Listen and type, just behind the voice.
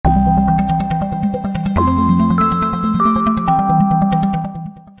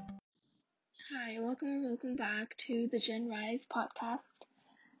back to the Gen Rise podcast.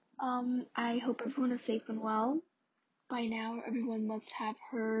 I hope everyone is safe and well. By now, everyone must have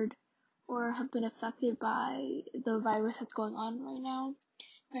heard or have been affected by the virus that's going on right now.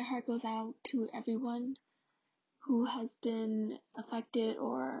 My heart goes out to everyone who has been affected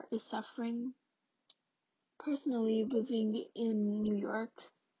or is suffering. Personally, living in New York,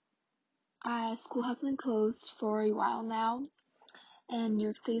 school has been closed for a while now, and New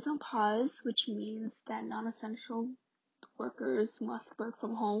York stays on pause, which means that non-essential workers must work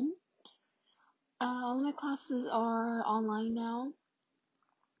from home. All of my classes are online now,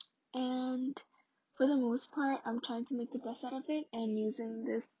 and for the most part, I'm trying to make the best out of it and using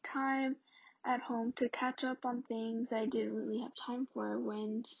this time at home to catch up on things I didn't really have time for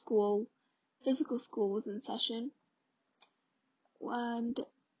when physical school was in session. And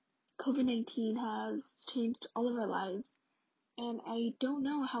COVID-19 has changed all of our lives, and I don't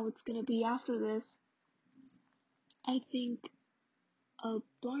know how it's going to be after this. I think a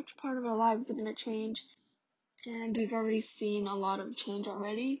large part of our lives are going to change, and we've already seen a lot of change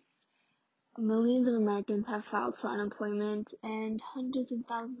already. Millions of Americans have filed for unemployment, and hundreds and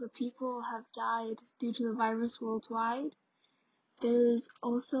thousands of people have died due to the virus worldwide. There's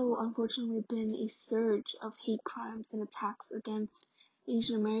also unfortunately been a surge of hate crimes and attacks against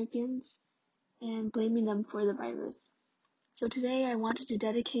Asian Americans and blaming them for the virus. So today I wanted to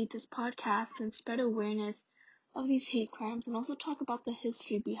dedicate this podcast and spread awareness of these hate crimes and also talk about the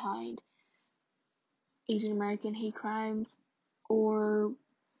history behind Asian American hate crimes or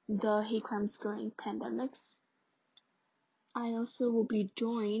the hate crimes during pandemics. I also will be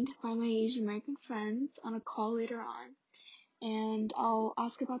joined by my Asian American friends on a call later on, and I'll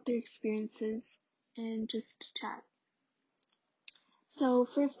ask about their experiences and just chat. So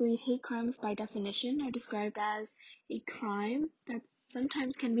firstly, hate crimes by definition are described as a crime that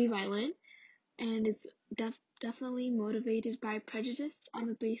sometimes can be violent and is definitely motivated by prejudice on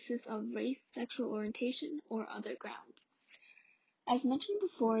the basis of race, sexual orientation, or other grounds. As mentioned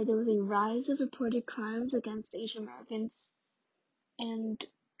before, there was a rise of reported crimes against Asian Americans, and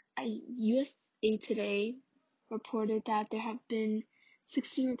USA Today reported that there have been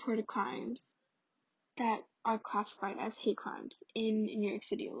 16 reported crimes that are classified as hate crimes in New York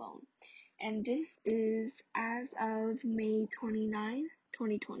City alone. And this is as of May 29,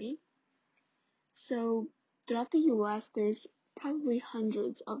 2020. So throughout the US, there's probably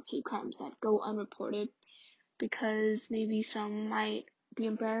hundreds of hate crimes that go unreported because maybe some might be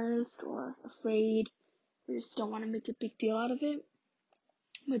embarrassed or afraid or just don't want to make a big deal out of it.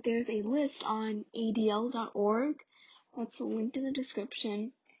 But there's a list on adl.org that's linked in the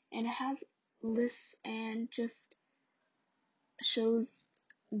description, and it has lists and just shows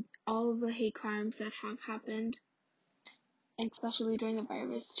all of the hate crimes that have happened, especially during the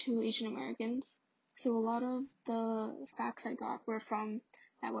virus, to Asian Americans. So a lot of the facts I got were from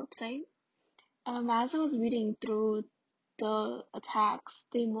that website. As I was reading through the attacks,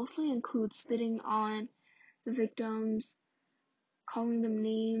 they mostly include spitting on the victims, calling them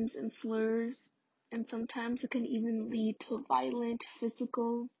names and slurs, and sometimes it can even lead to violent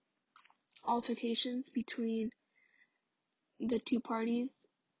physical altercations between the two parties.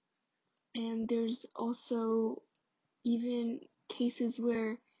 And there's also even cases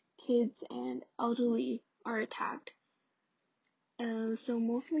where kids and elderly are attacked. So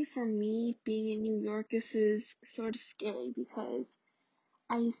mostly for me, being in New York, this is sort of scary because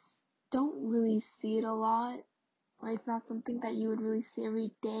I don't really see it a lot, or it's not something that you would really see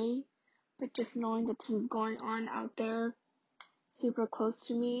every day, but just knowing that this is going on out there super close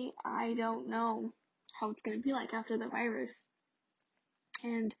to me, I don't know how it's going to be like after the virus.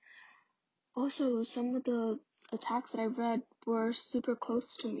 And also, some of the attacks that I read were super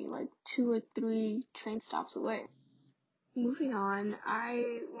close to me, like 2 or 3 train stops away. Moving on,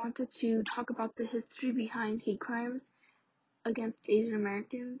 I wanted to talk about the history behind hate crimes against Asian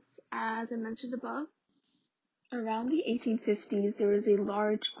Americans. As I mentioned above, around the 1850s, there was a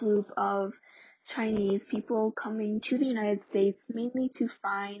large group of Chinese people coming to the United States mainly to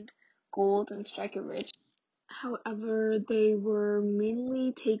find gold and strike it rich. However, they were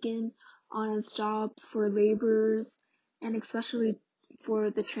mainly taken on as jobs for laborers, and especially for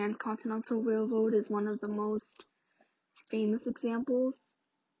the Transcontinental Railroad is one of the most famous examples.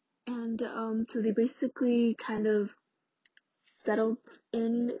 And so they basically kind of settled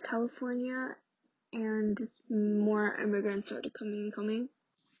in California, and more immigrants started coming.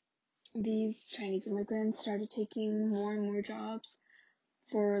 These Chinese immigrants started taking more and more jobs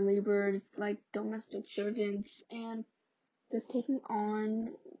for laborers like domestic servants, and just taking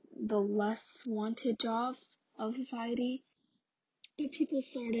on the less wanted jobs of society. But people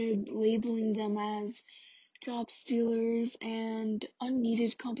started labeling them as job stealers, and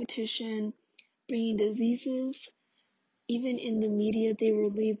unneeded competition, bringing diseases. Even in the media, they were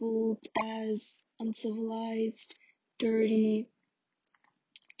labeled as uncivilized, dirty,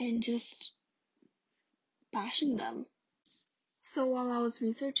 and just bashing them. So while I was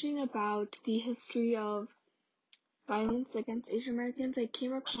researching about the history of violence against Asian Americans, I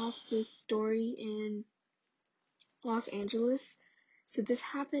came across this story in Los Angeles. So this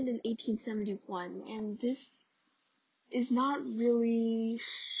happened in 1871, and this is not really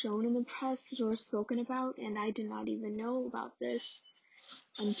shown in the press or spoken about, and I did not even know about this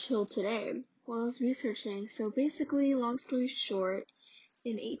until today while I was researching. So basically, long story short,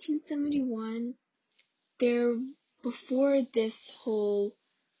 in 1871, before this whole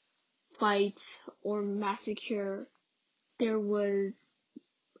fight or massacre, there was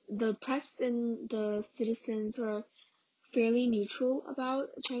the press and the citizens were fairly neutral about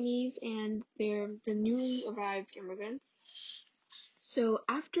Chinese and the newly arrived immigrants. So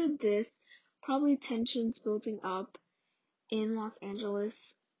after this, probably tensions building up in Los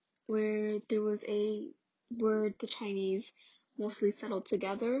Angeles, where the Chinese mostly settled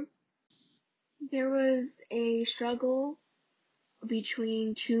together. There was a struggle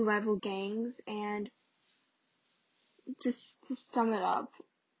between two rival gangs, and just to sum it up,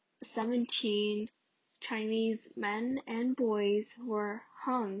 17 Chinese men and boys were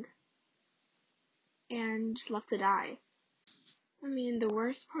hung and left to die. I mean, the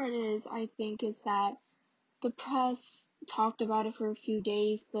worst part I think, is that the press talked about it for a few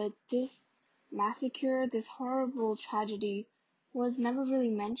days, but this massacre, this horrible tragedy, was never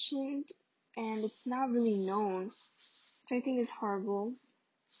really mentioned, and it's not really known, which I think is horrible.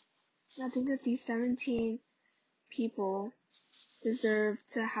 I think that these 17 people deserve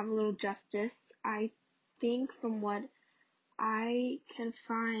to have a little justice. I think from what I can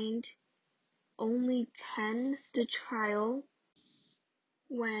find, only 10 stood trial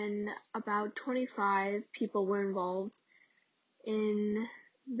when about 25 people were involved in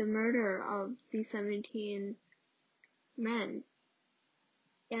the murder of these 17 men.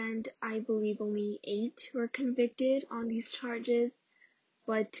 And I believe only 8 were convicted on these charges,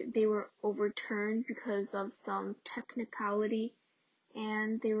 but they were overturned because of some technicality,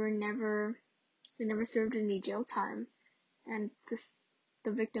 and they never served any jail time, and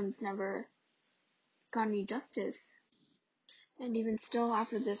the victims never got any justice. And even still,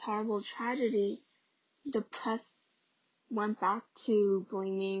 after this horrible tragedy, the press went back to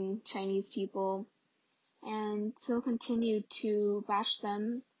blaming Chinese people and still continued to bash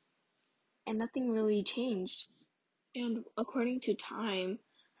them, and nothing really changed. And according to Time,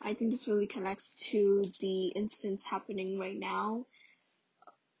 I think this really connects to the instance happening right now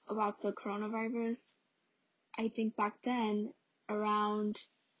about the coronavirus. I think back then, around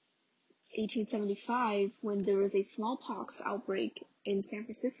 1875, when there was a smallpox outbreak in San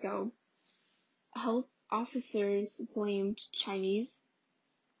Francisco, health officers blamed Chinese,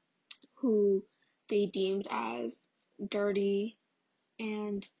 who they deemed as dirty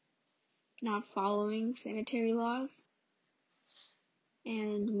and not following sanitary laws.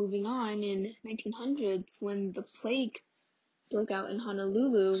 And moving on, in 1900s, when the plague broke out in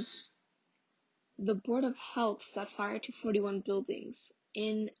Honolulu, the Board of Health set fire to 41 buildings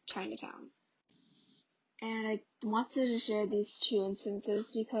in Chinatown. And I wanted to share these two instances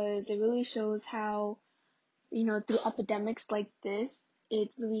because it really shows how, through epidemics like this, it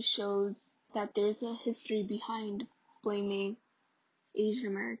really shows that there's a history behind blaming Asian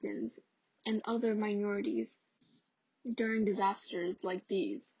Americans and other minorities during disasters like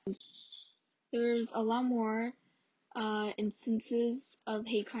these. There's a lot more instances of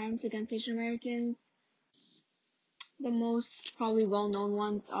hate crimes against Asian Americans. The most probably well-known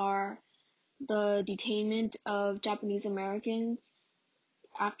ones are the detainment of Japanese Americans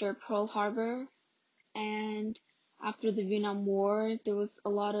after Pearl Harbor, and after the Vietnam War, there was a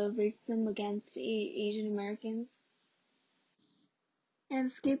lot of racism against Asian Americans.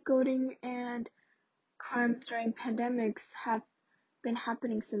 And scapegoating and crimes during pandemics have been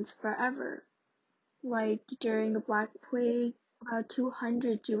happening since forever. Like during the Black Plague, about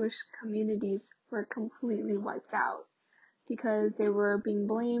 200 Jewish communities were completely wiped out because they were being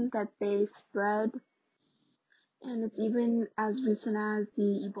blamed that they spread. And it's even as recent as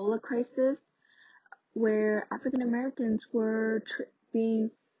the Ebola crisis, where African Americans were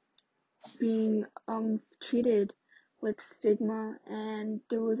being treated with stigma, and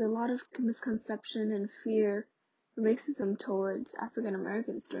there was a lot of misconception and fear, racism towards African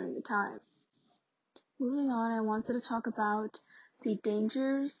Americans during the time. Moving on, I wanted to talk about the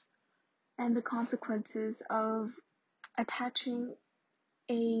dangers and the consequences of attaching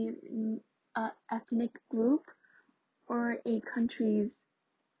a ethnic group or a country's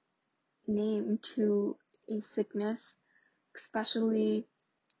name to a sickness, especially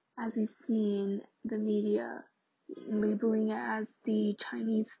as we've seen the media labeling it as the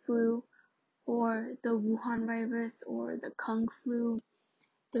Chinese flu or the Wuhan virus or the Kung flu.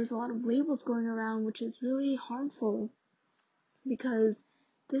 There's a lot of labels going around, which is really harmful because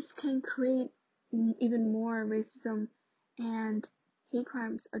this can create even more racism and hate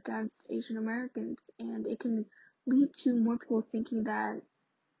crimes against Asian Americans, and it can lead to more people thinking that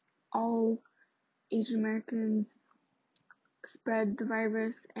all Asian Americans spread the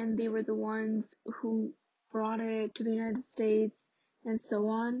virus and they were the ones who brought it to the United States and so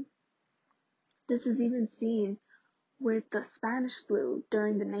on. This is even seen with the Spanish flu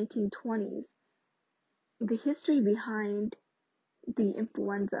during the 1920s. The history behind the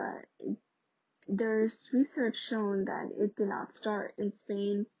influenza, there's research shown that it did not start in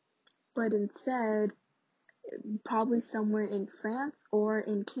Spain, but instead probably somewhere in France or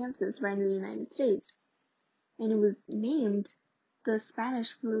in Kansas, right in the United States. And it was named the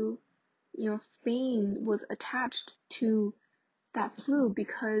Spanish flu. Spain was attached to that flu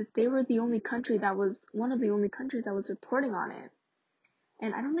because they were the only country that was one of the only countries that was reporting on it.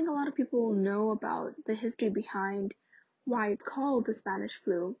 And I don't think a lot of people know about the history behind why it's called the Spanish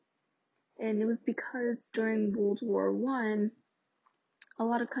flu. And it was because during World War One, a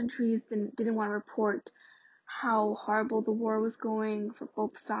lot of countries didn't want to report how horrible the war was going for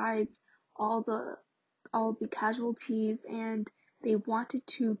both sides, all the casualties, and they wanted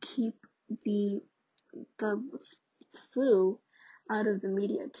to keep the flu out of the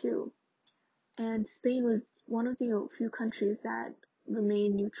media too. And Spain was one of the few countries that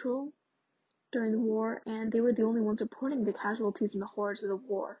remained neutral during the war, and they were the only ones reporting the casualties and the horrors of the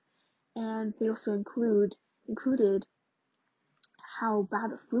war. And they also included how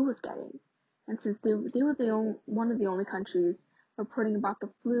bad the flu was getting. And since they were one of the only countries reporting about the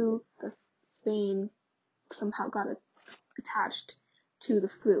flu, Spain somehow got attached to the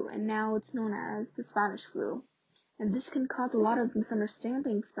flu, and now it's known as the Spanish flu. And this can cause a lot of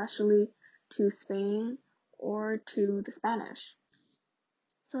misunderstanding, especially to Spain or to the Spanish.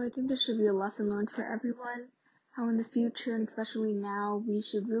 So I think this should be a lesson learned for everyone, how in the future, and especially now, we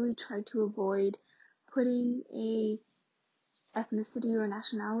should really try to avoid putting a ethnicity or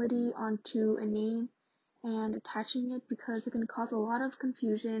nationality onto a name and attaching it, because it can cause a lot of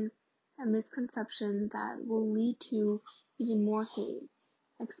confusion and misconception that will lead to even more hate,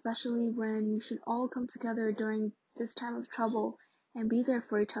 especially when we should all come together during this time of trouble and be there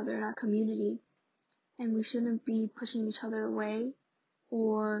for each other in our community, and we shouldn't be pushing each other away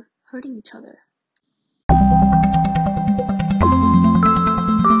or hurting each other.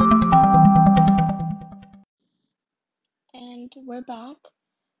 And we're back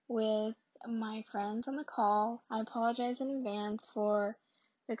with my friends on the call. I apologize in advance for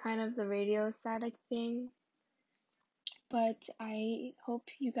the radio static thing, but I hope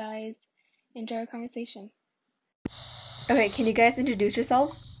you guys enjoy our conversation. Okay, can you guys introduce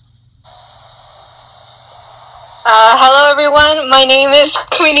yourselves? Hello everyone, my name is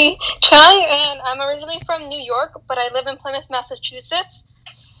Queenie Chung, and I'm originally from New York, but I live in Plymouth, Massachusetts,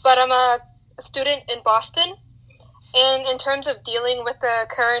 but I'm a student in Boston. And in terms of dealing with the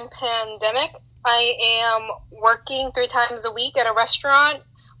current pandemic, I am working 3 times a week at a restaurant,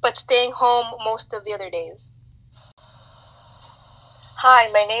 but staying home most of the other days. Hi,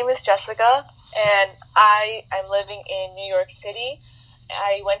 my name is Jessica, and I am living in New York City.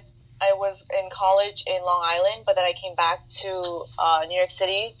 I was in college in Long Island, but then I came back to New York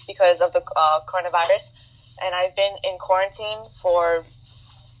City because of the coronavirus, and I've been in quarantine for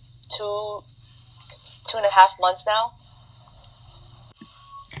 2.5 months now.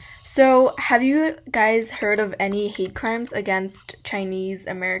 So, have you guys heard of any hate crimes against Chinese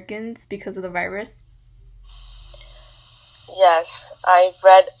Americans because of the virus? Yes, I've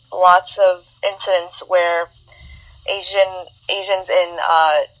read lots of incidents where Asians in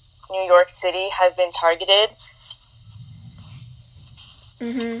New York City have been targeted.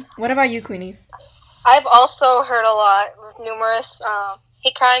 What about you, Queenie? I've also heard a lot of numerous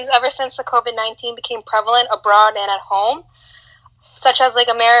hate crimes ever since the COVID-19 became prevalent abroad and at home, such as like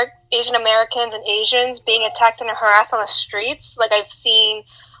Asian Americans and Asians being attacked and harassed on the streets. Like I've seen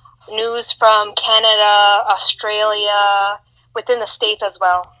news from Canada, Australia, within the States as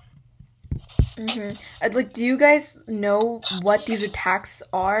well. Do you guys know what these attacks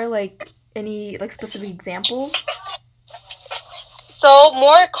are? Like, any specific examples? So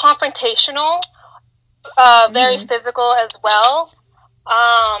more confrontational, very physical as well.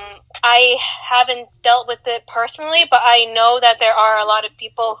 I I haven't dealt with it personally, but I know that there are a lot of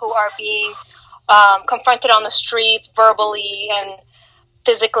people who are being confronted on the streets verbally and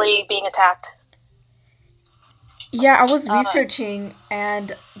physically being attacked. Yeah, I was researching,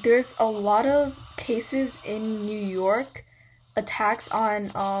 and there's a lot of cases in New York, attacks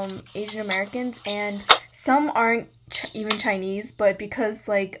on Asian Americans, and some aren't even Chinese, but because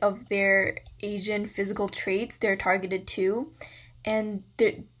like of their Asian physical traits, they're targeted too, and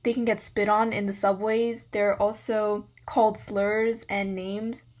they can get spit on in the subways. They're also called slurs and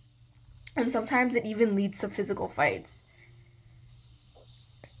names, and sometimes it even leads to physical fights.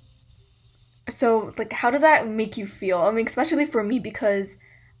 So, like, how does that make you feel? I mean, especially for me because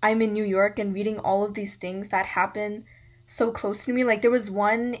I'm in New York and reading all of these things that happen so close to me. Like, there was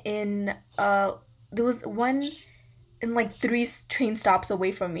one in like train stops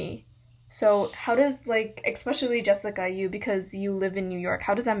away from me. So, how does like, especially Jessica, you because you live in New York,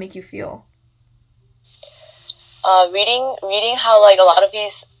 how does that make you feel? Reading how like a lot of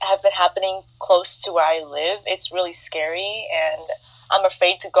these have been happening close to where I live, it's really scary, and I'm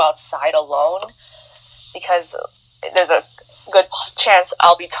afraid to go outside alone because there's a good chance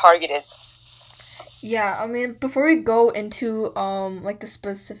I'll be targeted. Yeah, I mean, before we go into like the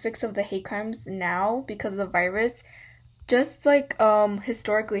specifics of the hate crimes now because of the virus, just like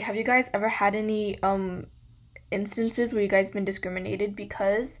historically, have you guys ever had any instances where you guys been discriminated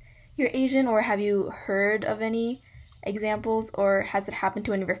because you're Asian, or have you heard of any examples, or has it happened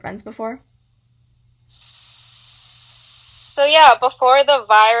to any of your friends before? So yeah, before the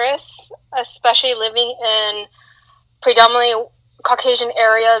virus, especially living in predominantly Caucasian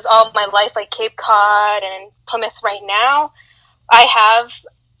areas all my life, like Cape Cod and Plymouth right now, I have,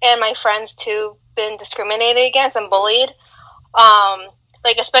 and my friends too, been discriminated against and bullied.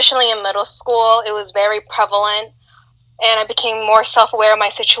 Like especially in middle school, it was very prevalent, and I became more self-aware of my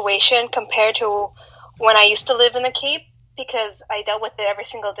situation compared to when I used to live in the Cape, because I dealt with it every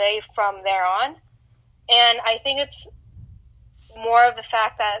single day from there on. And I think it's more of the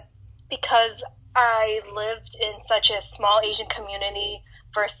fact that because I lived in such a small Asian community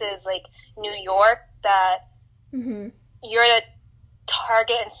versus like New York, that Mm-hmm. you're the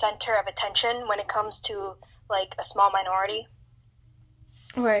target and center of attention when it comes to like a small minority.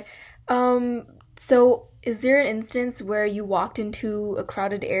 Okay. So is there an instance where you walked into a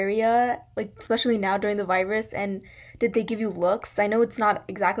crowded area, like especially now during the virus, and did they give you looks? I know it's not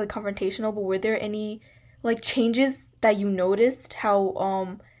exactly confrontational, but were there any like changes that you noticed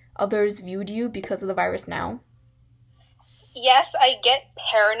how others viewed you because of the virus now? Yes, I get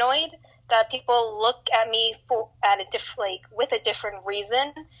paranoid that people look at me with a different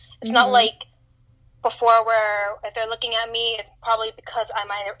reason. It's not Mm-hmm. like before where if they're looking at me, it's probably because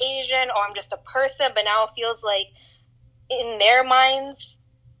I'm either Asian or I'm just a person. But now it feels like in their minds,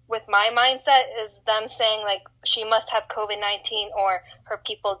 with my mindset, is them saying like she must have COVID-19 or her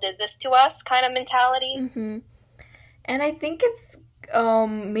people did this to us kind of mentality. Mm-hmm. And I think it's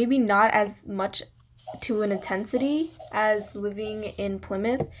maybe not as much to an intensity as living in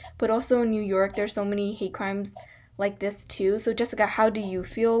Plymouth, but also in New York, there's so many hate crimes like this too. So Jessica, how do you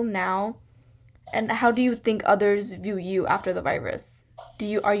feel now? And how do you think others view you after the virus?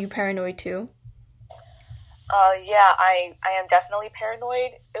 Are you paranoid too? Yeah, I am definitely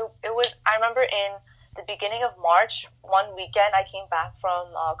paranoid. It was, I remember in the beginning of March, one weekend I came back from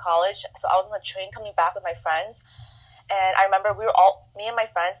college, so I was on the train coming back with my friends, and I remember me and my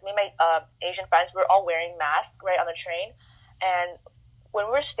friends, me and my Asian friends, we were all wearing masks right on the train, and when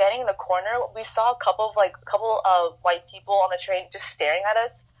we were standing in the corner, we saw a couple of white people on the train just staring at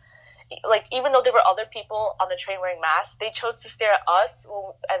us. Like even though there were other people on the train wearing masks, they chose to stare at us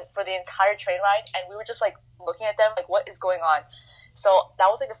and for the entire train ride, and we were just like looking at them like, what is going on? So that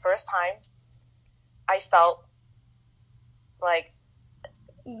was like the first time I felt like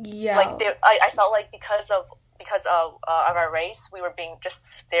Yeah. I felt like because of our race, we were being just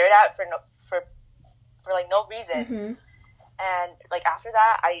stared at for like no reason. Mm-hmm. And like after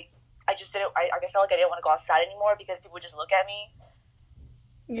that, I just didn't. I felt like I didn't want to go outside anymore because people would just look at me.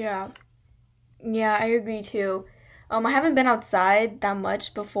 Yeah. Yeah, I agree too. I haven't been outside that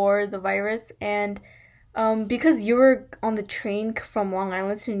much before the virus, and because you were on the train from Long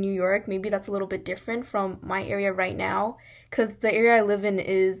Island to New York, maybe that's a little bit different from my area right now, because the area I live in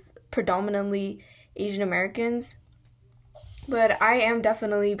is predominantly Asian Americans. But I am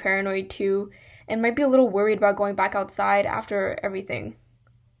definitely paranoid too, and might be a little worried about going back outside after everything.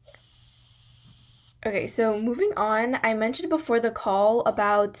 Okay, so moving on, I mentioned before the call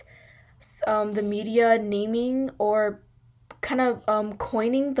about the media naming or kind of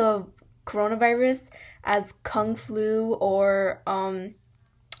coining the coronavirus as Kung Flu or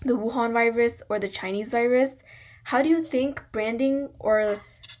the Wuhan virus or the Chinese virus, how do you think branding or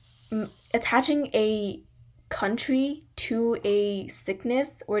attaching a country to a sickness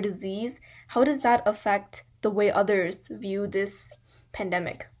or disease, how does that affect the way others view this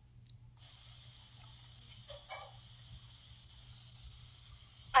pandemic?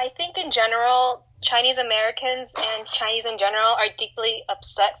 I think in general, Chinese Americans and Chinese in general are deeply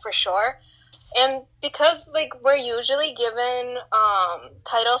upset for sure. And because like we're usually given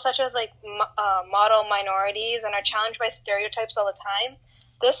titles such as like model minorities and are challenged by stereotypes all the time,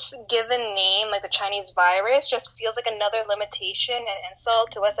 this given name, like the Chinese virus, just feels like another limitation and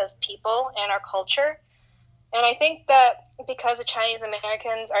insult to us as people and our culture. And I think that because the Chinese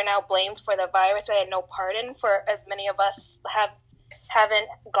Americans are now blamed for the virus, they had no pardon for as many of us haven't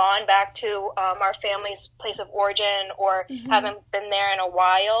gone back to our family's place of origin or haven't been there in a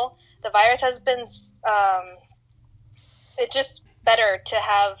while. The virus has been, it's just better to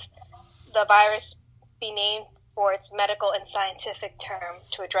have the virus be named for its medical and scientific term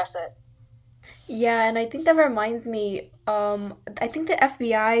to address it. Yeah, and I think that reminds me, I think the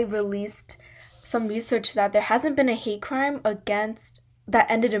FBI released some research that there hasn't been a hate crime that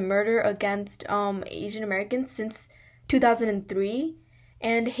ended in murder against Asian Americans since 2003.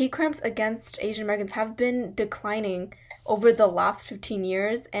 And hate crimes against Asian Americans have been declining over the last 15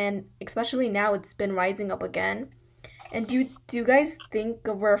 years, and especially now it's been rising up again. And do you guys think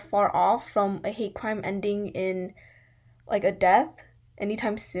we're far off from a hate crime ending in like a death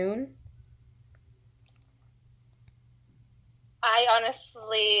anytime soon? I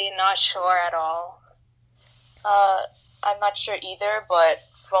honestly not sure at all. I'm not sure either, but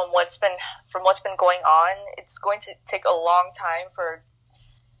from what's been going on, it's going to take a long time for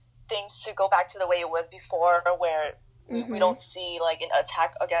things to go back to the way it was before, where we don't see like an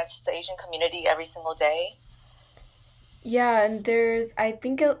attack against the Asian community every single day. Yeah, and I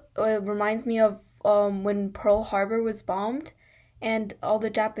think it reminds me of when Pearl Harbor was bombed and all the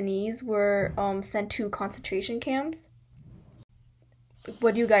Japanese were sent to concentration camps.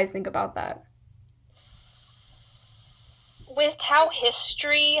 What do you guys think about that? With how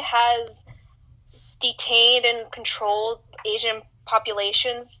history has detained and controlled Asian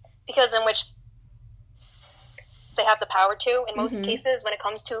populations, because in which they have the power to, in most cases, when it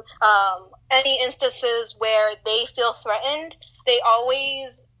comes to any instances where they feel threatened, they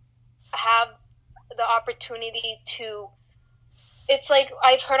always have the opportunity to, it's like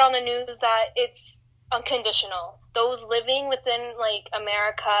I've heard on the news that it's unconditional. Those living within like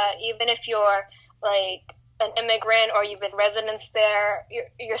America, even if you're like an immigrant or you've been residents there,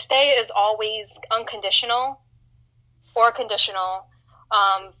 your stay is always unconditional or conditional,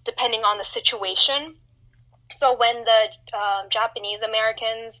 depending on the situation. So when the Japanese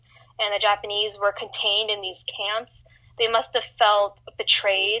Americans and the Japanese were contained in these camps, they must have felt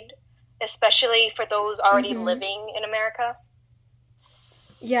betrayed, especially for those already living in America.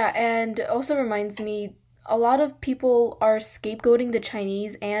 Yeah, and it also reminds me, a lot of people are scapegoating the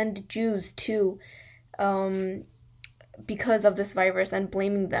Chinese and Jews too, because of this virus and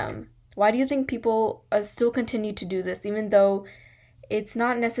blaming them. Why do you think people still continue to do this, even though it's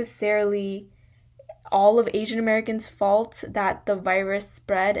not necessarily all of Asian Americans' fault that the virus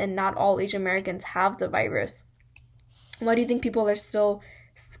spread and not all Asian Americans have the virus? Why do you think people are still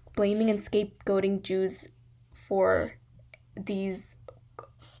blaming and scapegoating Jews for these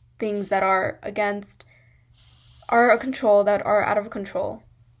things that are out of control?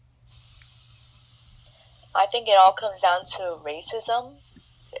 I think it all comes down to racism.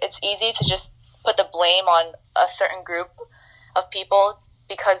 It's easy to just put the blame on a certain group of people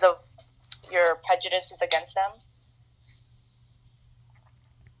because of your prejudices against them.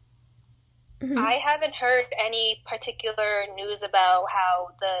 I haven't heard any particular news about how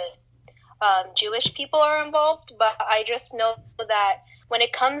the Jewish people are involved, but I just know that when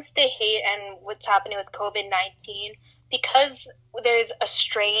it comes to hate and what's happening with COVID-19, because there's a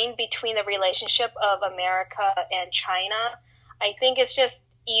strain between the relationship of America and China, I think it's just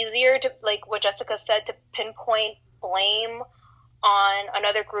easier to, like what Jessica said, to pinpoint blame on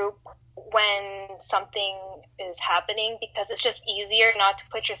another group when something is happening, because it's just easier not to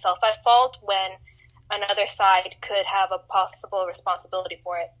put yourself at fault when another side could have a possible responsibility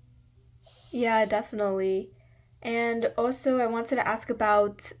for it. Yeah, definitely. And also, I wanted to ask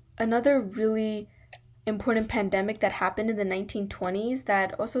about another really important pandemic that happened in the 1920s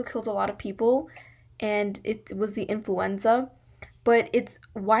that also killed a lot of people, and it was the influenza, but it's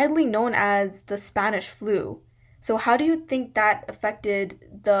widely known as the Spanish flu. So how do you think that affected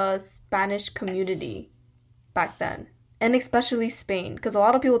the Spanish community back then? And especially Spain, because a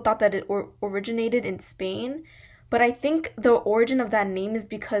lot of people thought that it originated in Spain, But I think the origin of that name is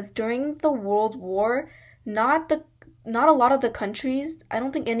because during the World War, not a lot of the countries, I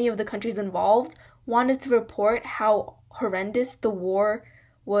don't think any of the countries involved wanted to report how horrendous the war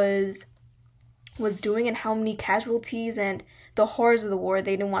was doing and how many casualties and the horrors of the war.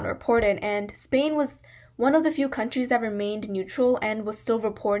 They didn't want to report it. And Spain was one of the few countries that remained neutral and was still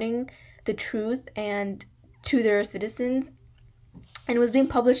reporting the truth and to their citizens, and it was being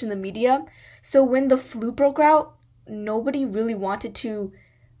published in the media. So when the flu broke out, nobody really wanted to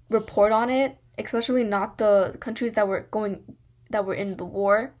report on it, especially not the countries that were in the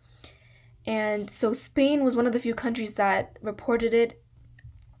war. And so Spain was one of the few countries that reported it,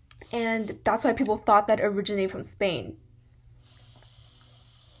 and that's why people thought that it originated from Spain.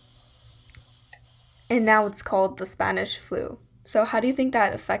 And now it's called the Spanish flu. So how do you think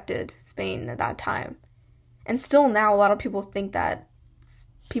that affected Spain at that time? And still now, a lot of people think that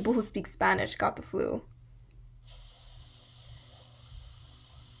people who speak Spanish got the flu.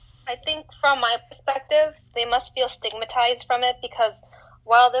 I think from my perspective, they must feel stigmatized from it because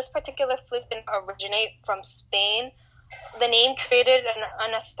while this particular flu didn't originate from Spain, the name created an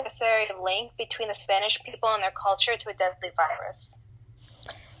unnecessary link between the Spanish people and their culture to a deadly virus.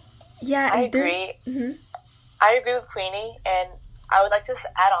 Yeah, I agree. Mm-hmm. I agree with Queenie, and I would like to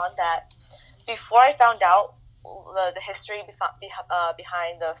add on that before I found out the history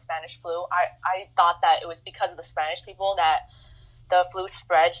behind the Spanish flu, I thought that it was because of the Spanish people that the flu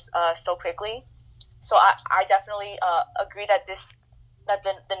spread so quickly. So I definitely agree that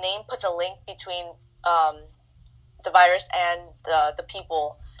the name puts a link between the virus and the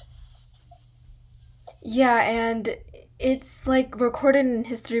people. Yeah, and it's like recorded in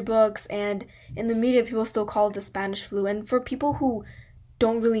history books and in the media, people still call it the Spanish flu. And for people who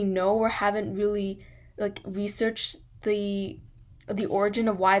don't really know or haven't really researched the origin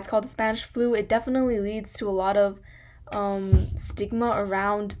of why it's called the Spanish flu, it definitely leads to a lot of stigma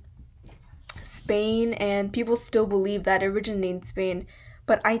around Spain, and people still believe that it originated in Spain.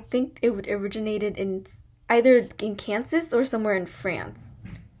 But I think it originated in either in Kansas or somewhere in France.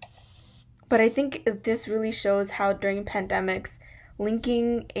 But I think this really shows how during pandemics,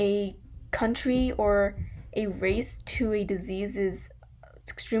 linking a country or a race to a disease is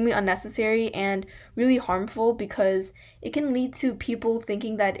extremely unnecessary and really harmful, because it can lead to people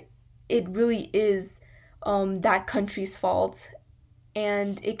thinking that it really is that country's fault,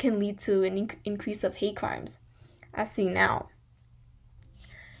 and it can lead to an increase of hate crimes, as seen now.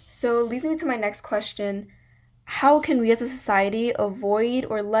 So it leads me to my next question. How can we as a society avoid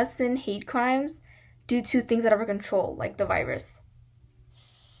or lessen hate crimes due to things out of our control, like the virus?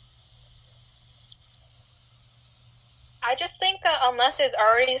 I just think that unless there's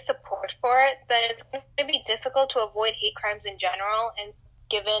already support for it, then it's going to be difficult to avoid hate crimes in general and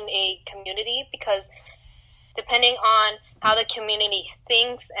given a community, because depending on how the community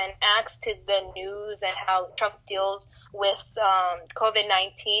thinks and acts to the news and how Trump deals with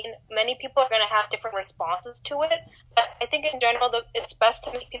COVID-19, many people are going to have different responses to it. But I think in general, it's best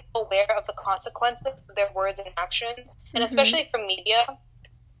to make people aware of the consequences of their words and actions, and especially from media,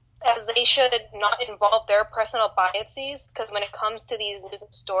 as they should not involve their personal biases, because when it comes to these news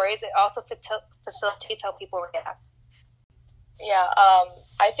stories, it also facilitates how people react. Yeah,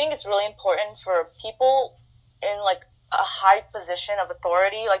 I think it's really important for people in a high position of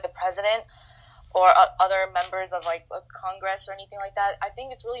authority, like the president or other members of Congress or anything like that. I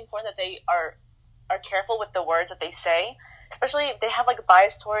think it's really important that they are careful with the words that they say, especially if they have a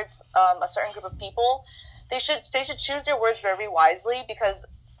bias towards a certain group of people. They should choose their words very wisely, because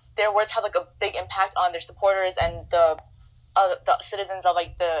their words have a big impact on their supporters and the citizens of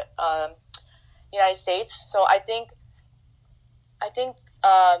the United States. So I think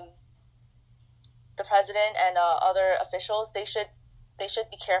the president and other officials, they should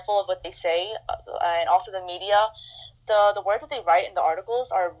be careful of what they say, and also the media. The words that they write in the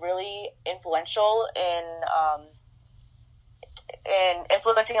articles are really influential in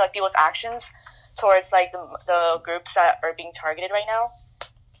influencing people's actions towards the groups that are being targeted right now.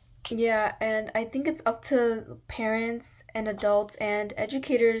 Yeah, and I think it's up to parents and adults and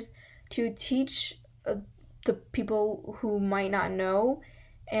educators to teach the people who might not know,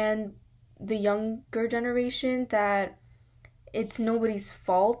 and the younger generation, that it's nobody's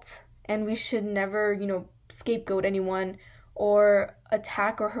fault and we should never, scapegoat anyone or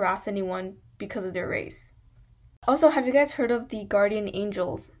attack or harass anyone because of their race. Also, have you guys heard of the guardian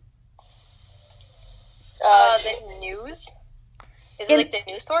angels? The news? Is it the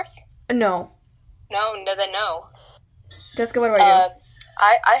news source? No. No. Jessica, what about you?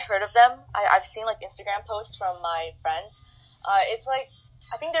 I heard of them. I've seen Instagram posts from my friends. It's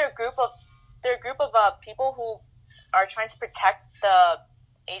I think they're a group of people who are trying to protect the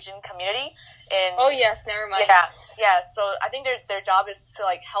Asian community. And oh yes, never mind. Yeah. So I think their job is to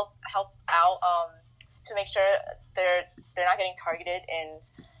like help out to make sure they're not getting targeted in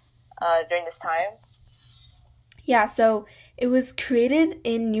during this time. Yeah, so it was created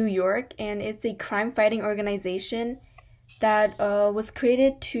in New York, and it's a crime-fighting organization that was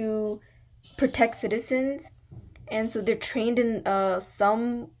created to protect citizens, and so they're trained in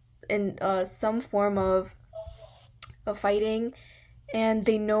some form of fighting, and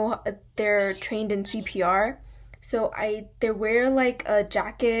they're trained in CPR. So they wear like a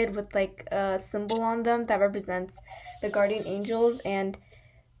jacket with like a symbol on them that represents the guardian angels, and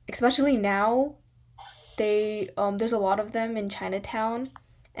especially now there's a lot of them in Chinatown,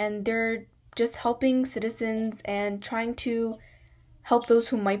 and they're just helping citizens and trying to help those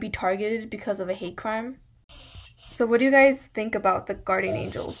who might be targeted because of a hate crime. So what do you guys think about the guardian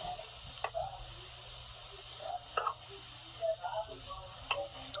angels?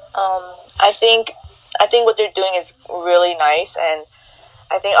 I think what they're doing is really nice, and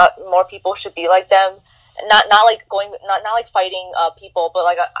I think more people should be like them. Not like fighting people, but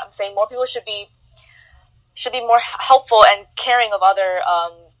like I'm saying, more people should be more helpful and caring of other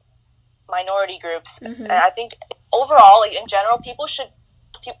minority groups. Mm-hmm. And I think overall, like in general,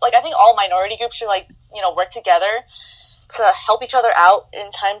 I think all minority groups should work together to help each other out in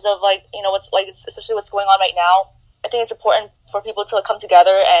times of especially what's going on right now. I think it's important for people to come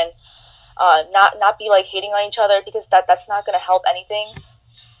together and not be like hating on each other, because that's not going to help anything.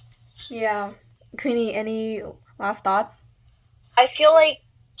 Yeah. Queenie, any last thoughts? I feel like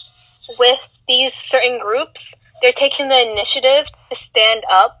with these certain groups, they're taking the initiative to stand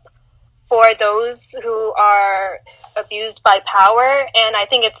up for those who are abused by power, and I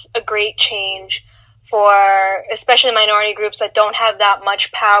think it's a great change for especially minority groups that don't have that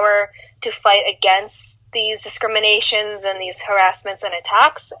much power to fight against these discriminations and these harassments and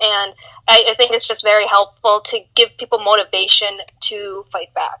attacks. And I think it's just very helpful to give people motivation to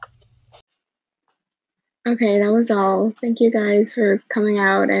fight back. Okay, that was all. Thank you guys for coming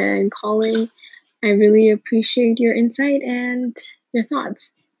out and calling. I really appreciate your insight and your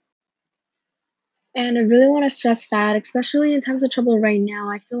thoughts. And I really want to stress that, especially in times of trouble right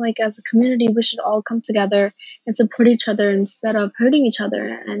now, I feel like as a community, we should all come together and support each other instead of hurting each other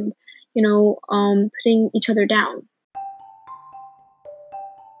and, putting each other down.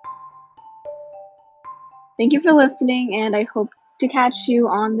 Thank you for listening, and I hope to catch you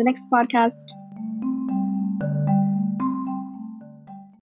on the next podcast.